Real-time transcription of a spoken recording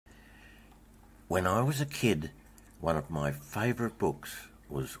When I was a kid, one of my favourite books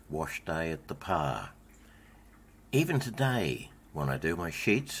was Washday at the Pa. Even today, when I do my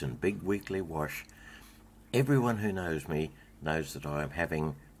sheets and big weekly wash, everyone who knows me knows that I am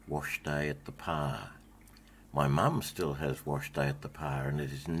having Washday at the Pa. My mum still has Washday at the Pa, and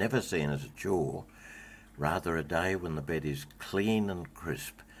it is never seen as a chore, rather a day when the bed is clean and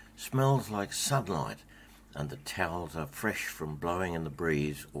crisp, smells like sunlight, and the towels are fresh from blowing in the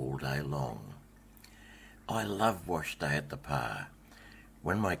breeze all day long. I love Washday at the Pa.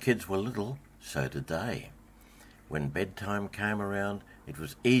 When my kids were little, so did they. When bedtime came around, it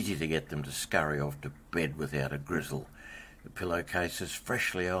was easy to get them to scurry off to bed without a grizzle, the pillowcases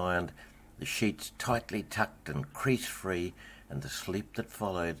freshly ironed, the sheets tightly tucked and crease-free, and the sleep that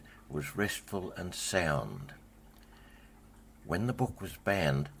followed was restful and sound. When the book was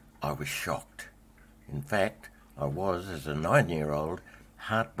banned, I was shocked. In fact, I was, as a 9-year-old,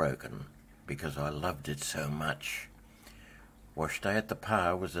 heartbroken because I loved it so much. Washday at the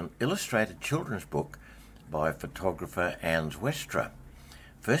Pa was an illustrated children's book by photographer Anne Westra,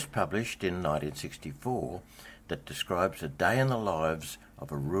 first published in 1964, that describes a day in the lives of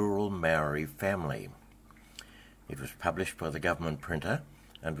a rural Maori family. It was published by the government printer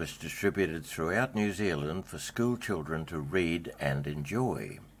and was distributed throughout New Zealand for school children to read and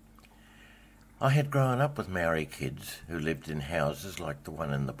enjoy. I had grown up with Maori kids who lived in houses like the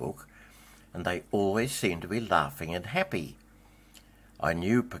one in the book, and they always seemed to be laughing and happy. I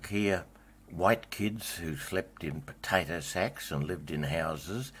knew Pakeha white kids who slept in potato sacks and lived in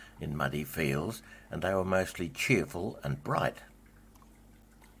houses in muddy fields, and they were mostly cheerful and bright.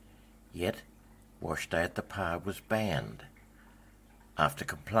 Yet, Washday at the Pa was banned. After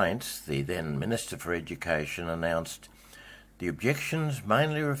complaints, the then Minister for Education announced, "The objections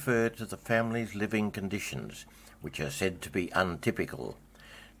mainly refer to the family's living conditions, which are said to be untypical.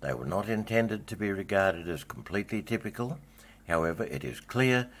 They were not intended to be regarded as completely typical. However, it is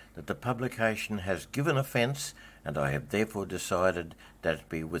clear that the publication has given offence, and I have therefore decided that it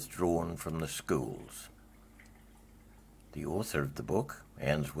be withdrawn from the schools." The author of the book,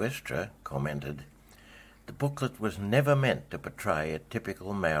 Anne Westra, commented, "The booklet was never meant to portray a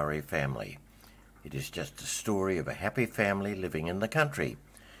typical Maori family. It is just a story of a happy family living in the country.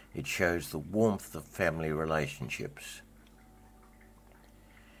 It shows the warmth of family relationships."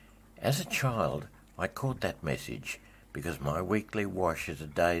 As a child, I caught that message because my weekly wash is a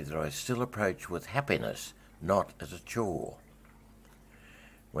day that I still approach with happiness, not as a chore.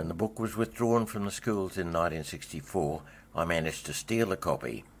 When the book was withdrawn from the schools in 1964, I managed to steal a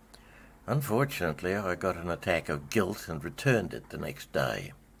copy. Unfortunately, I got an attack of guilt and returned it the next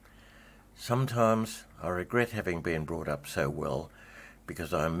day. Sometimes I regret having been brought up so well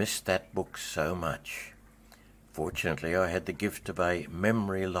because I missed that book so much. Fortunately, I had the gift of a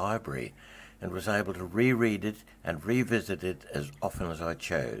memory library and was able to reread it and revisit it as often as I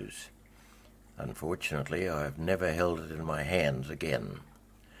chose. Unfortunately, I have never held it in my hands again.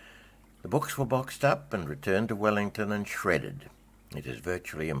 The books were boxed up and returned to Wellington and shredded. It is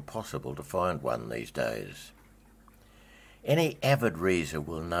virtually impossible to find one these days. Any avid reader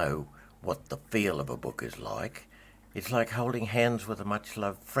will know what the feel of a book is like. It's like holding hands with a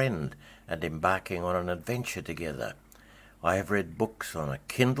much-loved friend and embarking on an adventure together. I have read books on a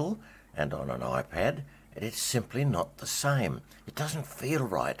Kindle and on an iPad, and it's simply not the same. It doesn't feel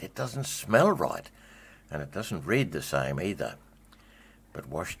right, it doesn't smell right, and it doesn't read the same either. But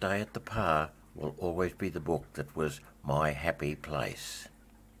Washday at the Pa will always be the book that was my happy place.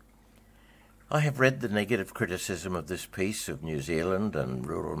 I have read the negative criticism of this piece of New Zealand and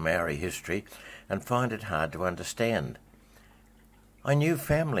rural Maori history and find it hard to understand. I knew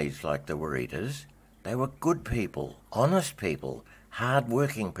families like the Waretas. They were good people, honest people,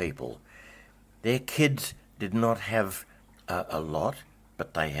 hard-working people. Their kids did not have a lot,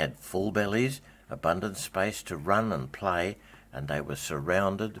 but they had full bellies, abundant space to run and play, and they were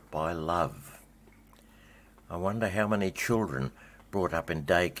surrounded by love. I wonder how many children brought up in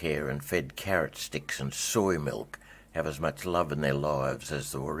daycare and fed carrot sticks and soy milk have as much love in their lives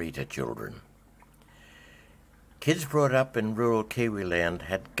as the Wareta children. Kids brought up in rural Kiwiland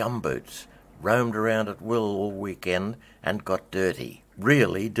had gumboots, roamed around at will all weekend and got dirty,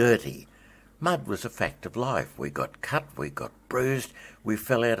 really dirty. Mud was a fact of life. We got cut, we got bruised, we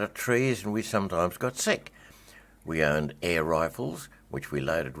fell out of trees, and we sometimes got sick. We owned air rifles, which we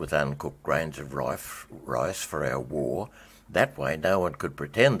loaded with uncooked grains of rice for our war. That way no one could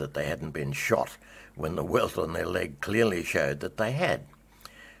pretend that they hadn't been shot when the welt on their leg clearly showed that they had.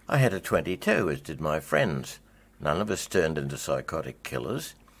 I had a .22, as did my friends. None of us turned into psychotic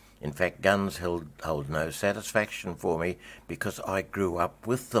killers. In fact, guns hold no satisfaction for me because I grew up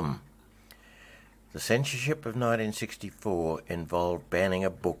with them. The censorship of 1964 involved banning a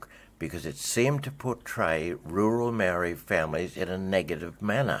book because it seemed to portray rural Maori families in a negative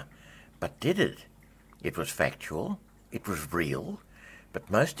manner. But did it? It was factual, it was real,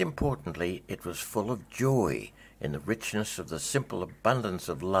 but most importantly, it was full of joy in the richness of the simple abundance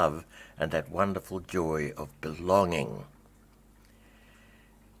of love and that wonderful joy of belonging.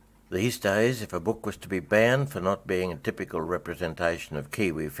 These days, if a book was to be banned for not being a typical representation of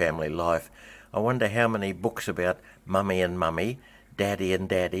Kiwi family life, I wonder how many books about mummy and mummy, daddy and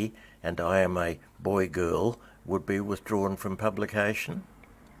daddy, and I am a boy-girl would be withdrawn from publication.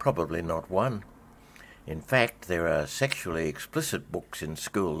 Probably not one. In fact, there are sexually explicit books in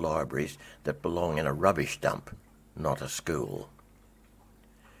school libraries that belong in a rubbish dump, not a school.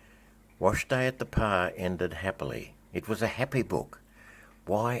 Washday at the Pa ended happily. It was a happy book.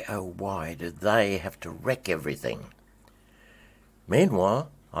 Why, oh why, did they have to wreck everything?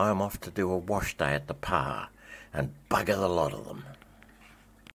 Meanwhile, I am off to do a washday at the Pa and bugger the lot of them.